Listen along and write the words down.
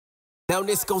Now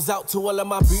this goes out to all of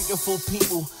my beautiful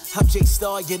people. I'm Jake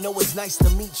Star, you know it's nice to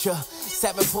meet ya.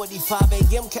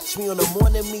 7:45 a.m., catch me on the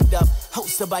morning meetup.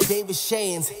 Hosted by David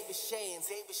Shands.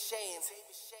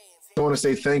 I want to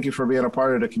say thank you for being a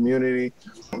part of the community.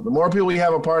 The more people we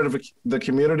have a part of the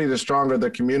community, the stronger the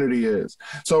community is.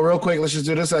 So real quick, let's just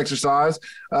do this exercise.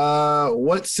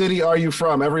 What city are you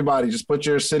from? Everybody, just put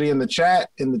your city in the chat.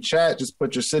 Just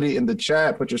put your city in the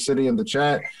chat. Put your city in the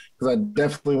chat, because I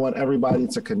definitely want everybody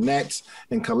to connect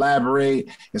and collaborate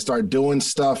and start doing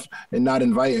stuff and not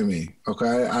inviting me,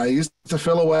 okay? I used to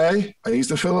feel away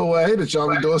that y'all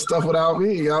be doing stuff without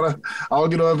me. I don't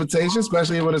get no invitation,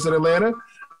 especially when it's in Atlanta.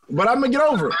 But I'm going to get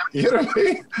over it. You know what I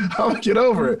mean? I'm going to get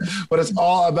over it. But it's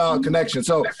all about connection.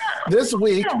 So this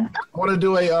week, I want to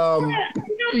do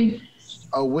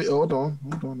hold on.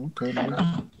 Okay.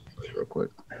 Real quick.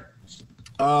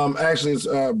 Actually, it's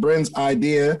Bryn's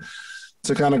idea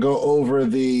to kind of go over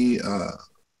the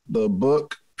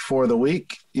book for the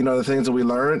week, you know, the things that we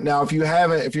learned. Now, if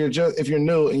you're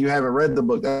new and you haven't read the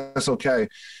book, that's okay,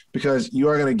 because you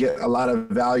are going to get a lot of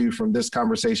value from this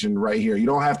conversation right here. You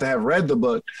don't have to have read the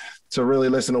book to really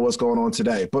listen to what's going on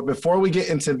today. But before we get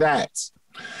into that,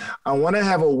 I want to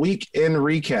have a weekend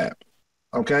recap,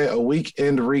 okay? A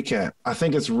weekend recap. I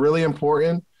think it's really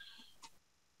important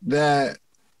that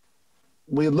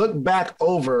we look back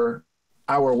over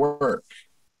our work.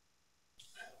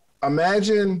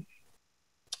 Imagine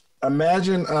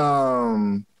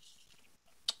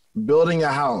building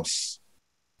a house,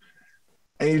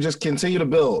 and you just continue to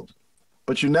build,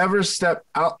 but you never step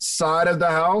outside of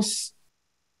the house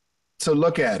to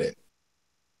look at it.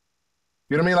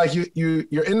 You know what I mean? Like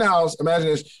you're in the house. Imagine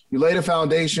this: you lay the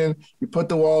foundation, you put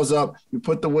the walls up, you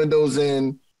put the windows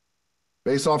in.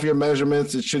 Based off your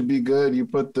measurements, it should be good. You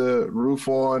put the roof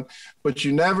on, but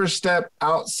you never step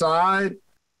outside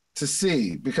to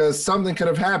see, because something could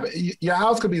have happened. Your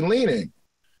house could be leaning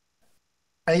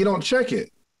and you don't check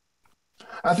it.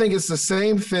 I think it's the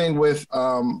same thing with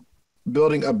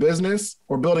building a business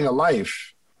or building a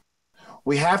life.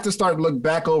 We have to start to look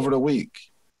back over the week.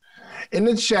 In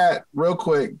the chat, real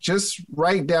quick, just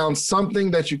write down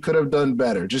something that you could have done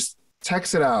better. Just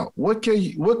text it out. What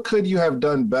could you have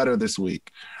done better this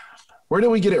week? Where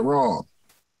did we get it wrong?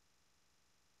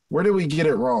 Where did we get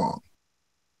it wrong?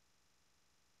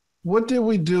 What did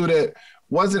we do that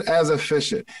wasn't as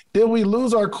efficient? Did we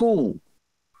lose our cool?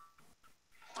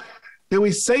 Did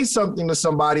we say something to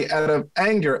somebody out of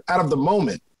anger, out of the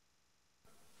moment?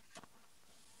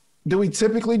 Do we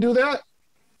typically do that?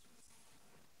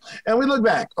 And we look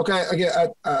back. Okay, again,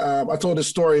 I told this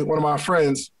story. One of my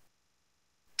friends,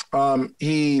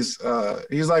 he's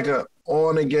like a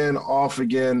on again, off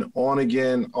again, on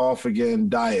again, off again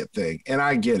diet thing, and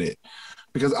I get it,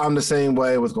 because I'm the same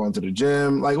way with going to the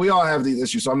gym. Like, we all have these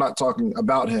issues, so I'm not talking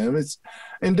about him. It's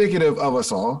indicative of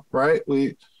us all, right?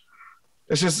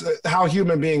 It's just how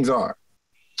human beings are.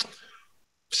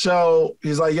 So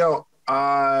he's like, yo,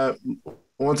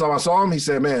 one time I saw him, he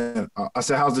said, man, I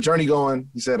said, how's the journey going?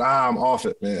 He said, I'm off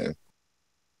it, man.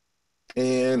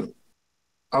 And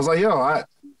I was like, yo,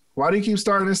 why do you keep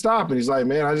starting and stopping? He's like,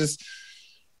 man, I just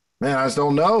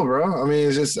don't know, bro. I mean,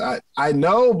 it's just, I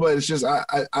know, but it's just,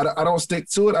 I don't stick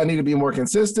to it. I need to be more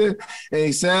consistent. And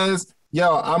he says,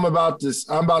 yo, I'm about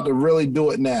to really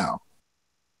do it now.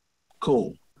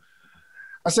 Cool.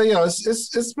 I say, yo,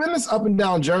 it's been this up and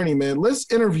down journey, man.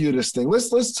 Let's interview this thing.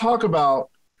 Let's talk about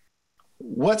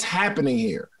what's happening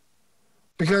here.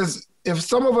 Because if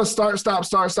some of us start, stop,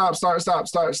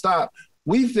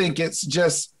 we think it's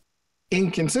just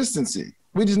inconsistency.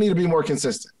 We just need to be more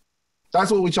consistent.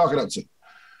 That's what we chalk it up to.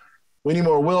 We need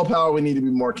more willpower. We need to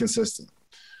be more consistent.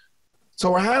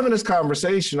 So we're having this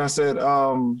conversation. I said,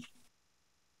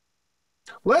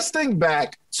 let's think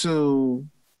back to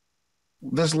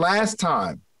this last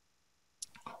time.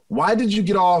 Why did you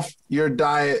get off your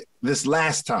diet this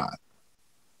last time?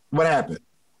 What happened?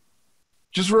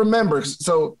 Just remember,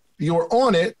 so you were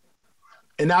on it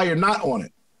and now you're not on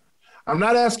it. I'm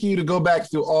not asking you to go back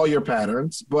through all your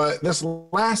patterns, but this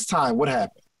last time, what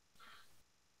happened?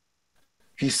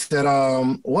 He said,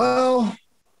 well,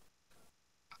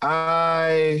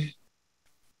 I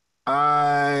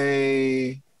had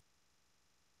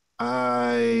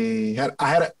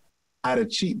a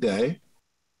cheat day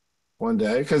one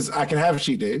day, because I can have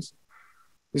cheat days.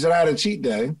 He said, I had a cheat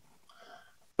day,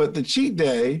 but the cheat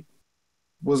day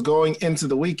was going into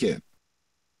the weekend.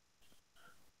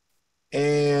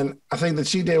 And I think the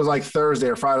cheat day was like Thursday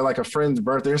or Friday, like a friend's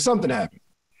birthday or something happened.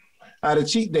 I had a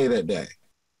cheat day that day.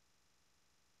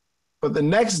 But the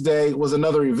next day was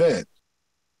another event.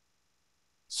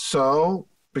 So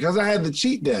because I had the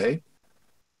cheat day,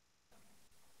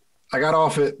 I got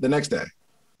off it the next day.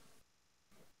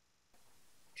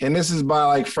 And this is by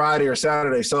like Friday or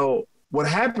Saturday. So what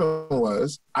happened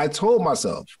was I told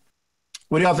myself,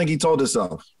 what do y'all think he told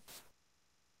himself?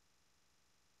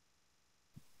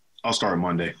 I'll start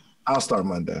Monday. I'll start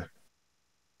Monday.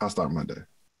 I'll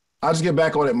just get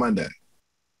back on it Monday.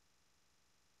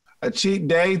 A cheat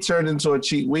day turned into a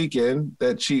cheat weekend.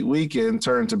 That cheat weekend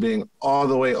turned to being all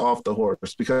the way off the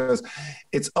horse, because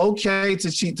it's okay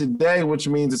to cheat today, which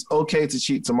means it's okay to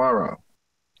cheat tomorrow.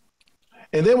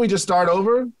 And then we just start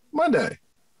over Monday.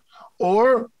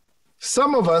 Or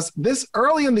some of us this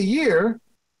early in the year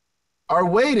are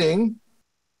waiting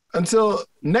until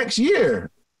next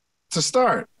year to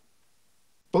start.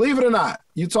 Believe it or not,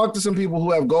 you talk to some people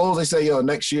who have goals, they say, yo,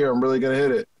 next year I'm really going to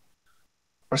hit it.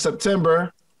 Or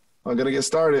September, I'm going to get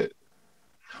started.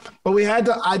 But we had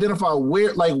to identify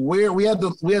where we had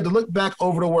to look back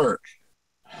over the work.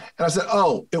 And I said,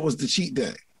 oh, it was the cheat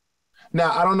day.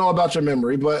 Now, I don't know about your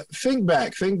memory, but think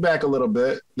back a little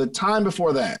bit. The time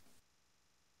before that,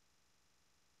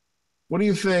 what do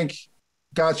you think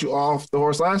got you off the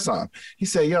horse last time? He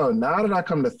said, yo, now that I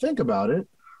come to think about it,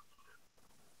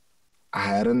 I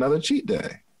had another cheat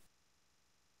day.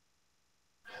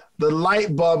 The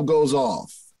light bulb goes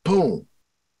off. Boom.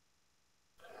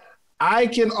 I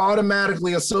can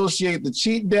automatically associate the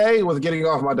cheat day with getting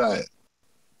off my diet.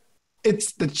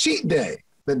 It's the cheat day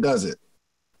that does it.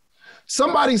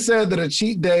 Somebody said that a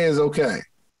cheat day is okay.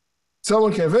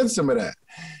 Someone convinced him of that.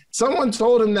 Someone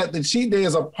told him that the cheat day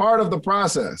is a part of the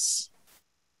process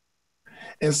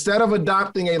instead of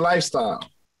adopting a lifestyle.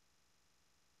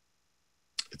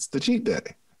 It's the cheat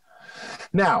day.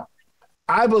 Now,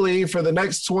 I believe for the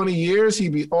next 20 years,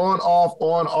 he'd be on, off,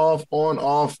 on, off, on,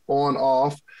 off, on,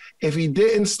 off. If he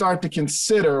didn't start to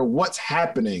consider what's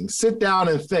happening, sit down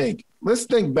and think. Let's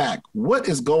think back. What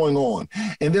is going on?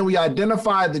 And then we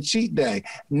identify the cheat day.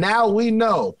 Now we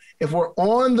know if we're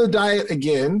on the diet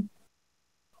again,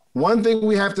 one thing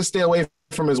we have to stay away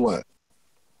from is what?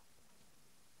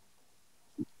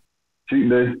 Cheat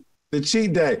day. The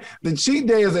cheat day. The cheat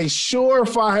day is a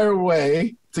surefire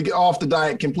way to get off the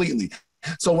diet completely.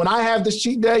 So when I have this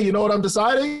cheat day, you know what I'm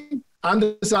deciding? I'm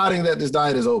deciding that this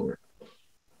diet is over.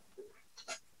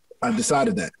 I've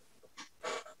decided that.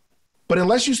 But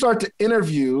unless you start to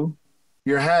interview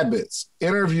your habits,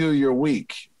 interview your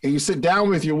week, and you sit down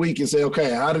with your week and say,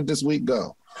 okay, how did this week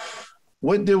go?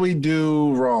 What did we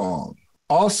do wrong?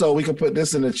 Also, we can put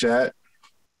this in the chat.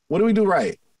 What do we do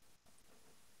right?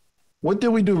 What did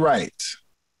we do right?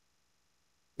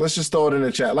 Let's just throw it in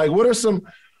the chat. Like, what was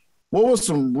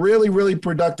some really, really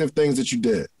productive things that you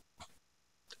did?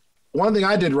 One thing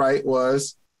I did right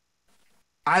was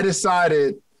I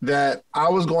decided that I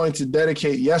was going to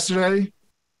dedicate yesterday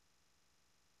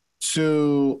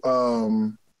to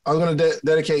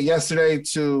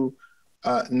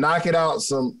knocking out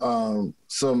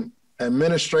some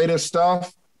administrative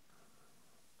stuff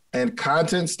and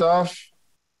content stuff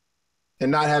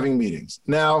and not having meetings.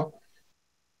 Now,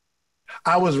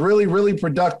 I was really, really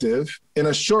productive in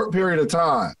a short period of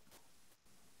time,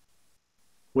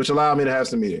 which allowed me to have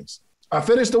some meetings. I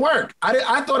finished the work.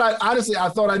 I thought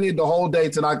I needed the whole day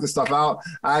to knock this stuff out.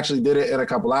 I actually did it in a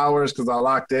couple hours because I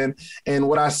locked in. And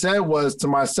what I said was to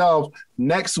myself,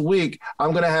 next week,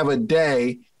 I'm going to have a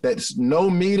day that's no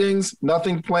meetings,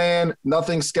 nothing planned,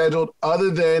 nothing scheduled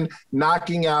other than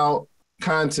knocking out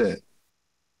content.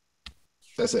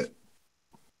 That's it.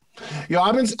 Yo,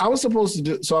 I was supposed to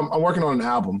do, so I'm working on an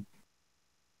album.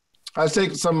 I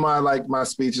take some of my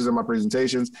speeches and my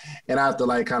presentations, and I have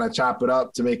to kind of chop it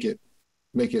up to make it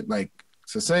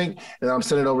succinct, and I'm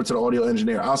sending it over to the audio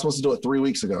engineer. I was supposed to do it 3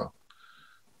 weeks ago.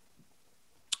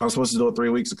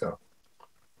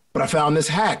 But I found this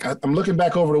hack. I'm looking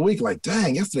back over the week like,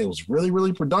 dang, yesterday was really,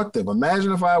 really productive.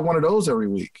 Imagine if I had one of those every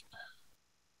week.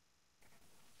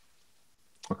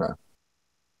 Okay.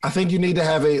 I think you need to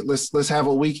have let's have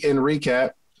a weekend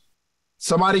recap.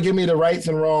 Somebody give me the rights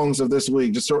and wrongs of this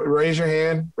week. Just raise your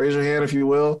hand if you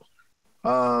will,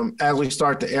 as we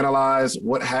start to analyze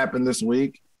what happened this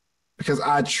week. Because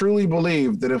I truly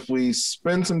believe that if we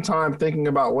spend some time thinking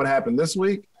about what happened this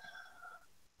week,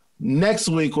 next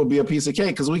week will be a piece of cake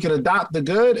because we can adopt the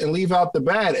good and leave out the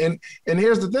bad. And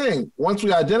here's the thing. Once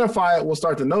we identify it, we'll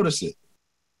start to notice it.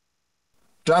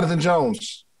 Jonathan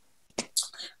Jones.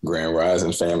 Grand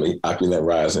Rising family, Opulent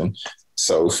Rising.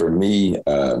 So for me,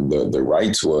 the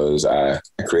rights was I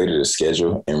created a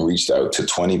schedule and reached out to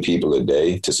 20 people a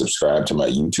day to subscribe to my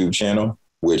YouTube channel,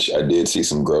 which I did see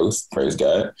some growth, praise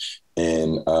God.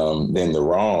 And then the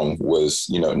wrong was,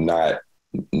 not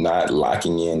not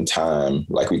locking in time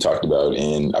like we talked about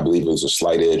in, I believe it was A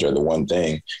Slight Edge or The One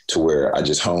Thing, to where I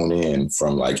just hone in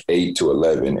from like 8 to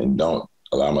 11 and don't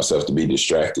allow myself to be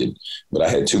distracted. But I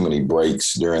had too many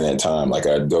breaks during that time. Like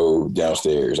I'd go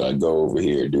downstairs, I'd go over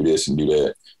here, do this and do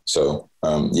that. So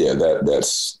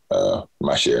that's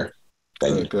my share.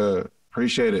 Thank you. Good.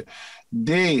 Appreciate it.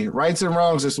 D, rights and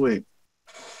wrongs this week.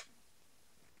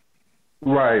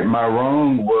 Right. My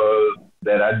wrong was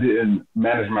that I didn't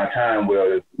manage my time well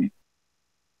this week.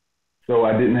 So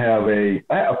I didn't have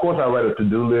of course I write a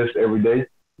to-do list every day,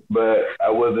 but I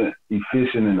wasn't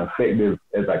efficient and effective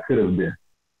as I could have been.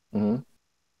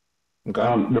 Mm-hmm.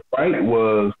 Okay. The right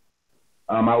was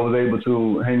I was able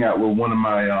to hang out with one of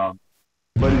my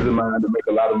buddies of mine to make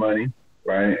a lot of money,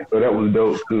 right? So that was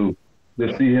dope to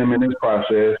see him in this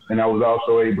process. And I was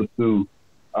also able to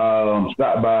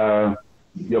stop by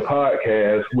your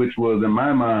podcast, which was, in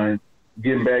my mind,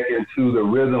 getting back into the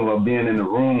rhythm of being in the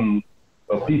room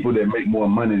of people that make more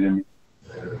money than me.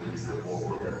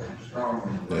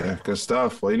 Yeah, good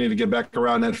stuff. Well, you need to get back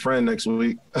around that friend next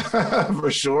week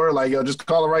for sure. Like, yo, just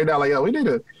call it right now. Like, yo, we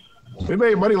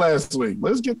made money last week.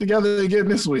 Let's get together again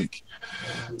this week.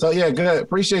 So, yeah, good.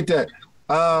 Appreciate that.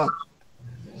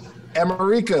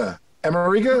 America,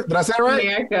 did I say it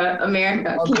right?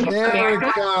 America.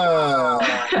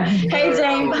 Hey,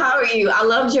 James, how are you? I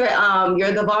loved your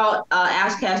The Vault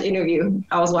Ashcash interview.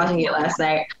 I was watching it last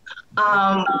night.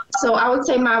 So I would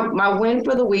say my win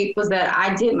for the week was that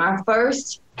I'm doing my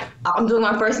first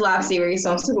live series,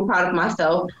 so I'm super proud of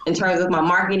myself in terms of my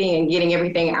marketing and getting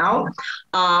everything out.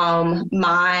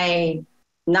 My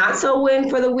not so win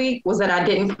for the week was that I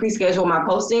didn't pre-schedule my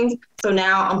postings. So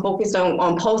now I'm focused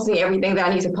on posting everything that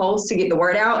I need to post to get the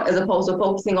word out, as opposed to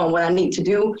focusing on what I need to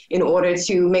do in order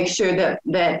to make sure that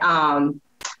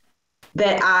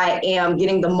I am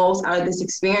getting the most out of this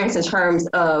experience in terms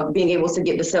of being able to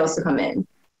get the sales to come in.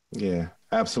 Yeah,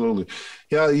 absolutely.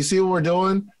 Yeah, you see what we're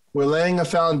doing? We're laying a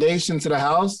foundation to the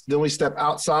house. Then we step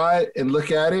outside and look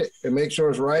at it and make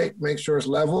sure it's right, make sure it's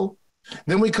level.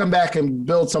 Then we come back and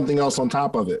build something else on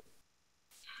top of it.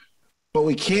 But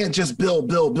we can't just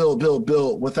build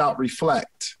without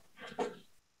reflect.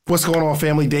 What's going on,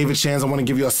 family? David Shands. I want to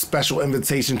give you a special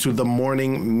invitation to the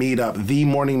Morning Meetup,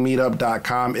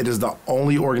 themorningmeetup.com. It is the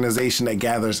only organization that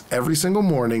gathers every single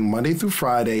morning, Monday through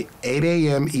Friday, 8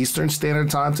 a.m. Eastern Standard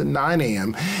Time to 9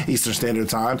 a.m. Eastern Standard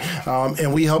Time.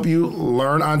 And we help you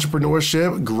learn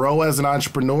entrepreneurship, grow as an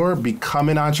entrepreneur, become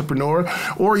an entrepreneur,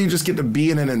 or you just get to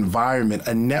be in an environment,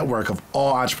 a network of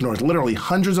all entrepreneurs. Literally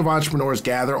hundreds of entrepreneurs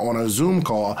gather on a Zoom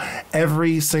call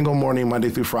every single morning, Monday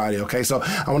through Friday. Okay, so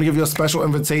I want to give you a special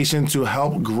invitation to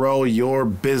help grow your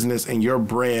business and your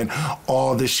brand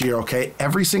all this year, okay?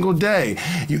 Every single day.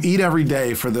 You eat every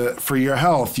day for your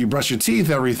health. You brush your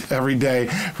teeth every day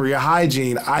for your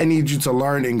hygiene. I need you to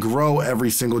learn and grow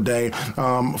every single day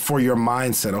for your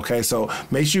mindset, okay? So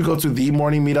make sure you go to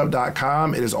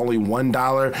themorningmeetup.com. It is only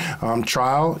 $1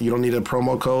 trial. You don't need a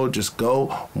promo code. Just go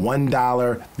 $1,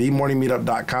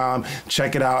 themorningmeetup.com.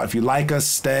 Check it out. If you like us,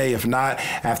 stay. If not,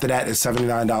 after that, it's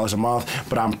 $79 a month.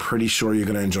 But I'm pretty sure you're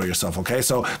going to enjoy yourself, okay?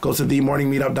 So go to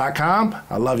themorningmeetup.com.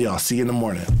 I love y'all. See you in the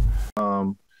morning.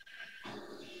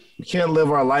 We can't live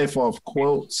our life off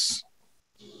quotes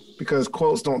because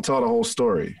quotes don't tell the whole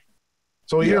story.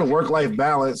 So we hear work-life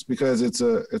balance because it's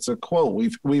a quote.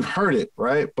 We've heard it,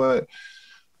 right? But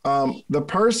the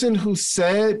person who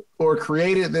said or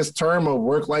created this term of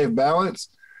work-life balance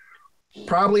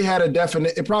probably had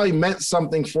it probably meant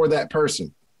something for that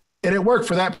person. And it worked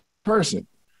for that person.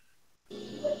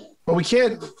 But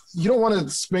you don't want to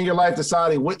spend your life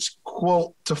deciding which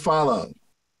quote to follow.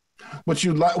 What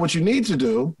you need to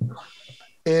do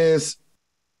is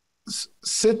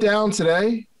sit down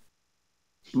today,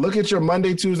 look at your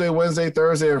Monday, Tuesday, Wednesday,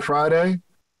 Thursday, and Friday,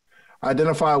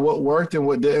 identify what worked and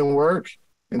what didn't work,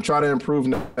 and try to improve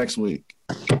next week.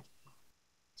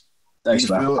 Thanks,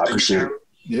 man. I appreciate it.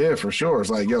 Yeah, for sure.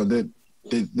 It's like, yo, did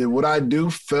what I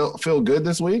do feel good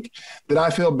this week? Did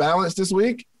I feel balanced this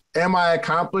week? Am I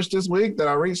accomplished this week? Did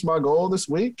I reach my goal this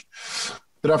week?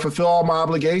 Did I fulfill all my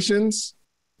obligations?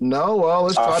 No. Well,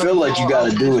 let's try I feel like you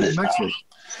got to do it next week.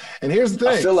 And here's the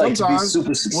thing. I feel like sometimes to be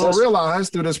super successful, we'll realize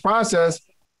through this process,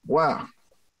 wow.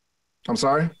 I'm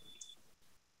sorry?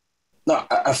 No,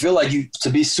 I feel like to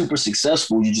be super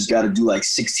successful, you just got to do like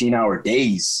 16-hour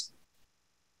days.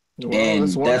 Well, and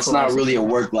that's not really a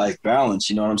work-life balance,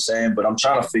 you know what I'm saying? But I'm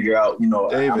trying to figure out,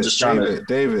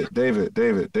 David.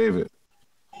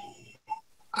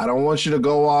 I don't want you to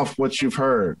go off what you've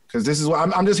heard, because this is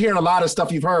what I'm just hearing a lot of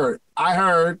stuff you've heard. I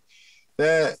heard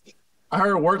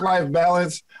work-life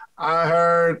balance. I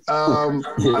heard,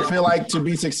 I feel like to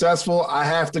be successful, I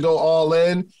have to go all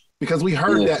in, because we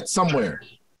heard that somewhere.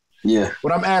 Yeah.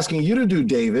 What I'm asking you to do,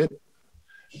 David,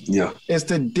 is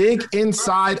to dig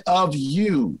inside of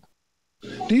you.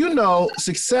 Do you know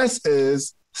success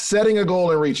is setting a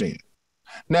goal and reaching it?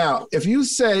 Now, if you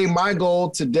say my goal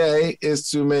today is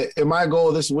to make, and my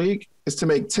goal this week is to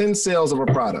make 10 sales of a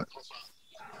product.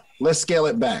 Let's scale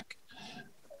it back.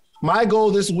 My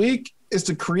goal this week is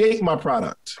to create my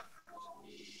product.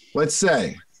 Let's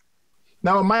say.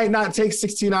 Now, it might not take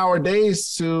 16-hour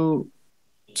days to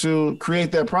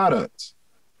create that product.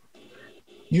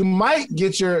 You might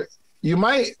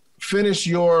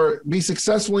be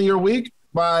successful in your week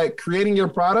by creating your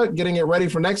product, getting it ready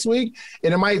for next week,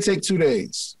 and it might take 2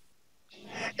 days.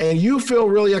 And you feel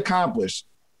really accomplished.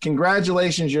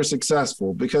 Congratulations, you're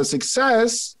successful, because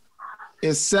success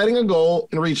is setting a goal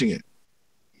and reaching it.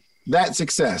 That's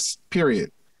success,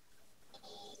 period.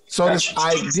 So this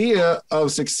idea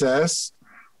of success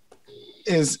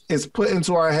is put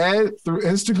into our head through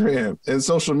Instagram and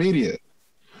social media.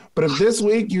 But if this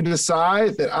week you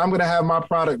decide that I'm going to have my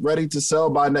product ready to sell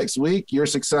by next week, you're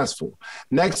successful.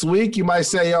 Next week, you might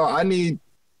say, yo, I need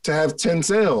to have 10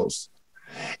 sales.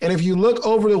 And if you look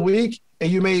over the week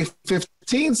and you made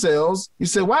 15 sales, you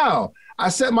say, wow, I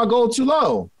set my goal too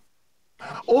low.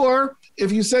 Or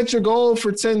if you set your goal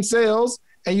for 10 sales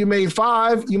and you made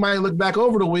 5, you might look back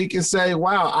over the week and say,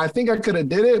 wow, I think I could have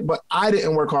did it, but I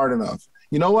didn't work hard enough.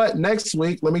 You know what? Next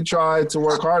week, let me try to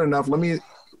work hard enough. Let me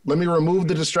remove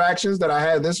the distractions that I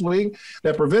had this week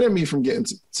that prevented me from getting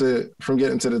to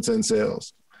the 10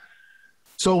 sales.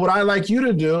 So what I like you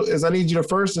to do is I need you to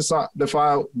first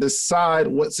decide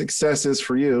what success is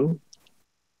for you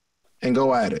and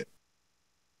go at it.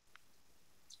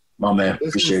 My man,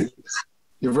 appreciate it.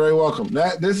 You're very welcome.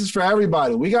 This is for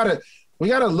everybody. We gotta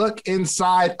look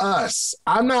inside us.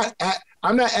 I'm not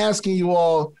asking you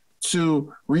all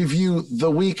to review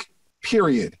the week,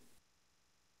 period.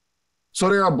 So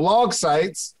there are blog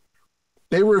sites,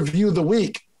 they review the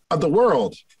week of the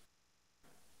world.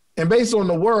 And based on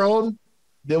the world,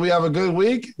 did we have a good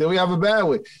week? Did we have a bad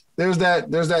week? There's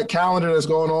that calendar that's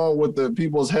going on with the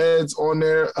people's heads on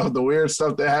there of the weird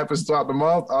stuff that happens throughout the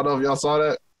month. I don't know if y'all saw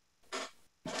that.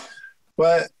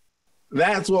 But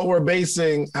that's what we're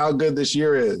basing how good this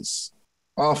year is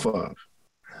off of.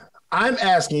 I'm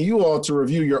asking you all to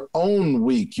review your own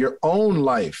week, your own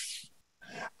life.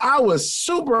 I was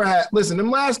super happy. Listen, in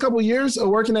the last couple of years of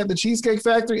working at the Cheesecake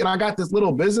Factory and I got this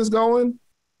little business going,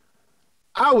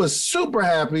 I was super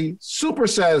happy, super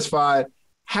satisfied,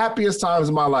 happiest times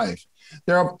of my life.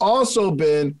 There have also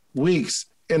been weeks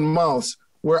and months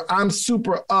where I'm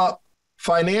super up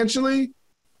financially,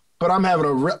 but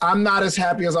I'm not as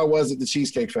happy as I was at the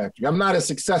Cheesecake Factory. I'm not as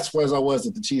successful as I was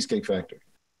at the Cheesecake Factory.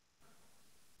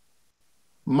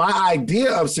 My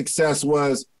idea of success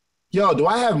was, yo, do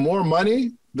I have more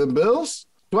money than bills?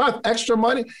 Do I have extra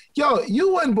money? Yo,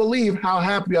 you wouldn't believe how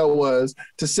happy I was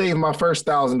to save my first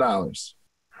 $1,000.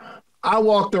 I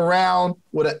walked around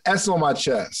with an S on my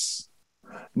chest,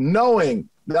 knowing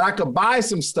that I could buy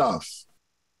some stuff,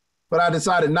 but I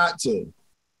decided not to.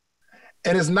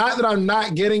 And it's not that I'm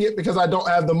not getting it because I don't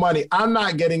have the money. I'm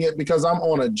not getting it because I'm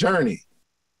on a journey.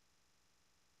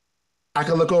 I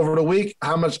can look over the week,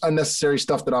 how much unnecessary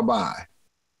stuff did I buy?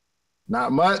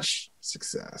 Not much.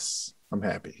 Success. I'm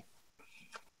happy.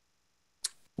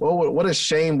 Well, what a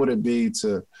shame would it be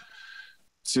to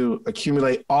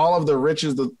accumulate all of the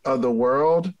riches of the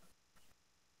world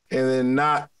and then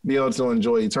not be able to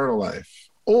enjoy eternal life.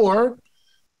 Or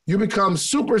you become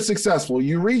super successful,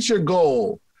 you reach your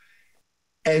goal,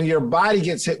 and your body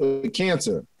gets hit with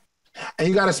cancer. And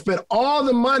you got to spend all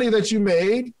the money that you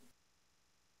made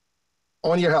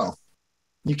on your health.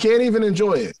 You can't even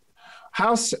enjoy it.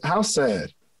 How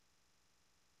sad.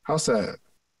 How sad.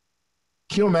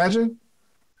 Can you imagine?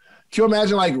 Can you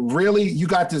imagine, like, really, you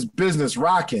got this business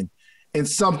rocking and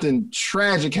something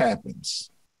tragic happens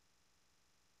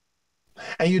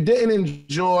and you didn't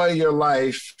enjoy your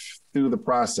life through the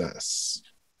process?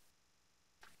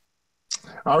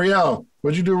 Ariel,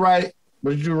 what'd you do right?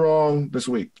 What did you do wrong this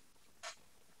week?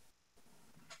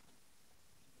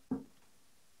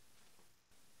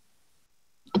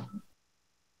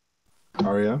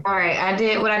 Ariel? All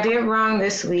right, what I did wrong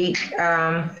this week.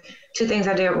 Two things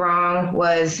I did wrong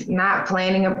was not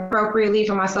planning appropriately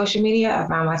for my social media. I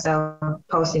found myself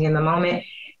posting in the moment.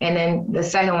 And then the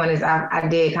second one is I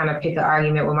did kind of pick an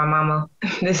argument with my mama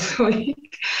this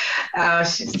week,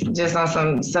 just on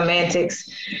some semantics.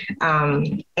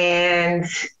 And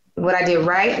what I did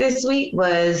right this week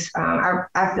was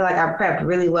I feel like I prepped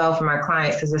really well for my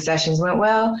clients because the sessions went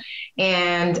well.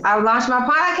 And I launched my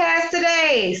podcast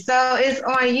today. So it's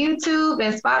on YouTube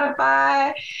and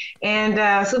Spotify,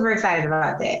 and super excited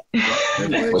about that.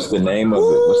 What's the name of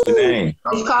it? What's the name?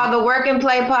 It's called the Work and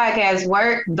Play Podcast.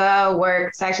 Work, the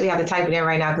work. So I actually have to type it in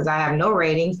right now because I have no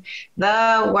ratings.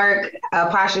 The Work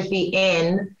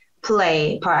 _in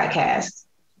Play Podcast.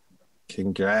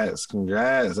 Congrats.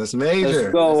 That's major.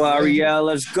 Let's go, Ariel.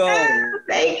 Let's go.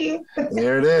 Thank you.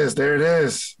 There it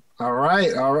is. All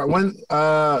right. When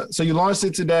so you launched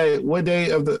it today. What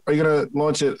day are you gonna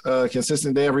launch it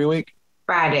consistent day every week?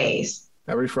 Fridays.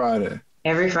 Every Friday.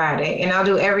 And I'll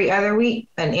do every other week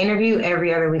an interview,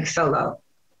 every other week solo.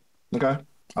 Okay.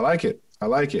 I like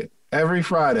it. Every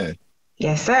Friday.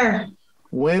 Yes, sir.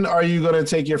 When are you gonna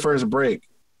take your first break?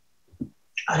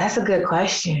 Oh, that's a good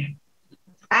question.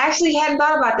 I actually hadn't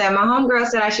thought about that. My homegirl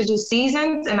said I should do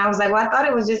seasons. And I was like, well, I thought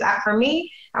it was just, for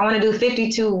me, I want to do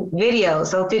 52 videos.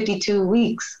 So 52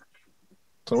 weeks.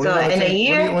 So in a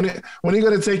year. When are you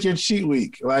going to take your cheat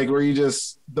week? Like where you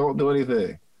just don't do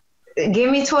anything?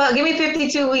 Give me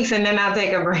 52 weeks and then I'll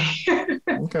take a break.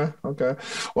 Okay.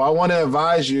 Well, I want to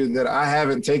advise you that I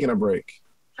haven't taken a break.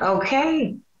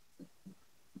 Okay.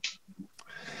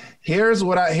 Here's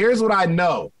what I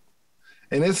know.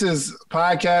 And this is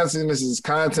podcasting, this is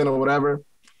content or whatever.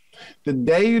 The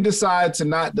day you decide to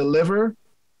not deliver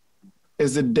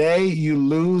is the day you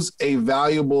lose a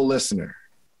valuable listener.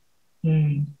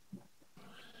 It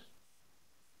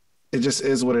just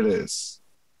is what it is.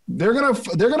 They're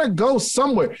gonna go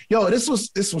somewhere. Yo, this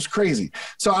was crazy.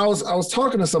 So I was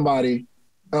talking to somebody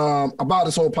about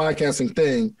this whole podcasting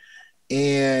thing,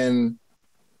 and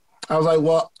I was like,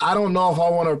 well, I don't know if I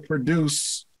want to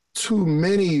produce too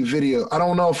many videos. I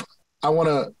don't know if I want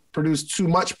to produce too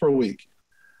much per week.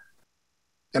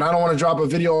 And I don't want to drop a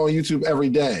video on YouTube every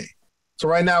day. So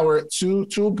right now we're at two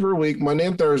per week, Monday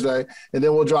and Thursday, and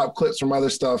then we'll drop clips from other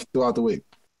stuff throughout the week.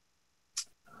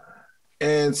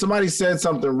 And somebody said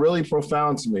something really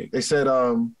profound to me. They said,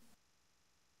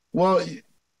 well,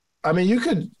 I mean, you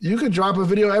could drop a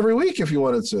video every week if you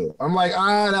wanted to. I'm like,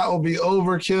 that would be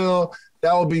overkill.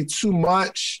 That would be too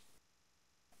much.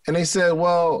 And they said,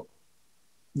 well,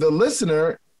 the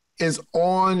listener is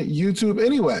on YouTube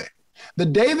anyway. The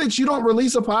day that you don't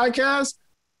release a podcast,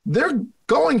 they're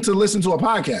going to listen to a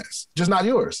podcast, just not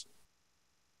yours.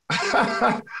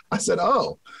 I said,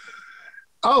 oh,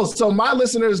 so my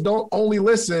listeners don't only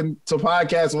listen to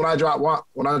podcasts when I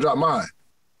drop mine.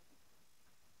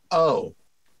 Oh,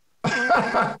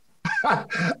 I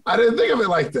didn't think of it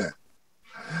like that.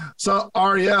 So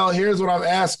Ariel, here's what I'm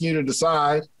asking you to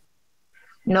decide.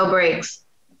 No breaks.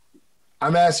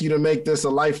 I'm asking you to make this a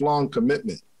lifelong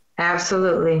commitment.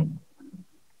 Absolutely.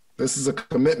 This is a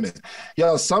commitment.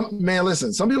 Yo,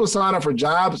 listen, some people sign up for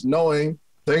jobs knowing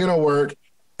they're going to work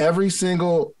every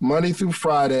single Monday through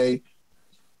Friday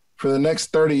for the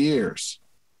next 30 years.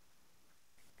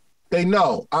 They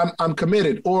know I'm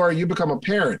committed. Or you become a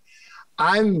parent.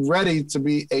 I'm ready to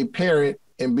be a parent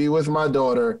and be with my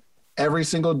daughter every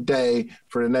single day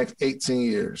for the next 18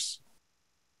 years.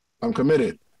 I'm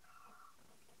committed.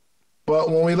 But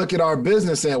when we look at our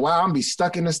business and, wow, I'm going to be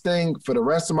stuck in this thing for the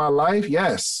rest of my life,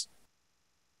 yes.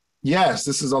 Yes,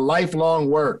 this is a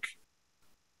lifelong work.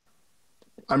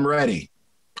 I'm ready.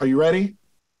 Are you ready?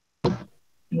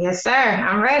 Yes, sir.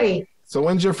 I'm ready. So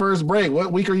when's your first break?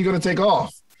 What week are you going to take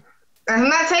off? I'm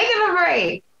not taking a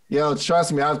break. Yo,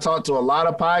 trust me, I've talked to a lot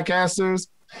of podcasters,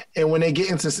 and when they get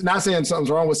into, not saying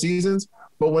something's wrong with seasons,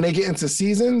 but when they get into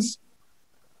seasons,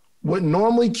 what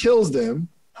normally kills them,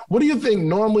 what do you think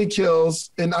normally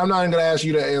kills, and I'm not even going to ask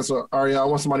you to answer, Ariel, I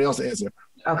want somebody else to answer.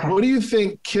 Okay. What do you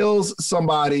think kills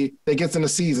somebody that gets into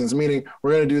seasons? Meaning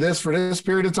we're going to do this for this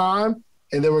period of time,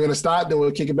 and then we're going to stop, then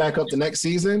we'll kick it back up the next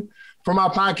season. For my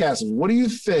podcasters, what do you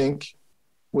think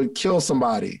would kill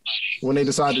somebody when they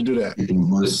decide to do that?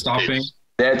 Stopping.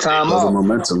 That time off.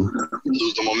 Momentum.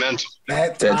 Lose the momentum.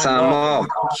 That time off.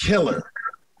 Killer.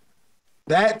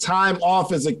 That time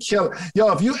off is a killer.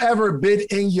 Yo, if you ever been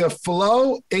in your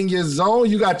flow, in your zone,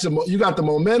 you got the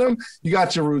momentum, you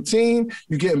got your routine,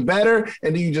 you're getting better,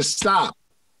 and then you just stop.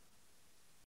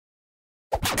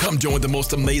 Come join the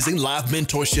most amazing live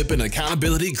mentorship and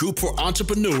accountability group for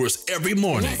entrepreneurs every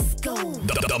morning.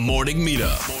 The Morning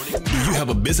Meetup. Do you have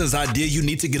a business idea you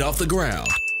need to get off the ground?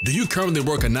 Do you currently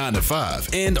work a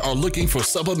 9-to-5 and are looking for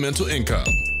supplemental income?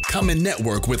 Come and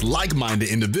network with like-minded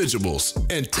individuals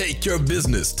and take your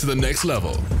business to the next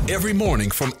level. Every morning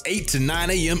from 8 to 9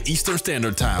 a.m. Eastern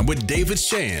Standard Time with David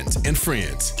Shands and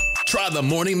friends. Try the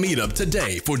Morning Meetup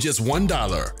today for just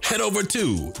 $1. Head over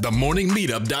to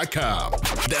themorningmeetup.com.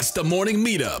 That's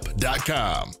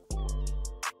themorningmeetup.com.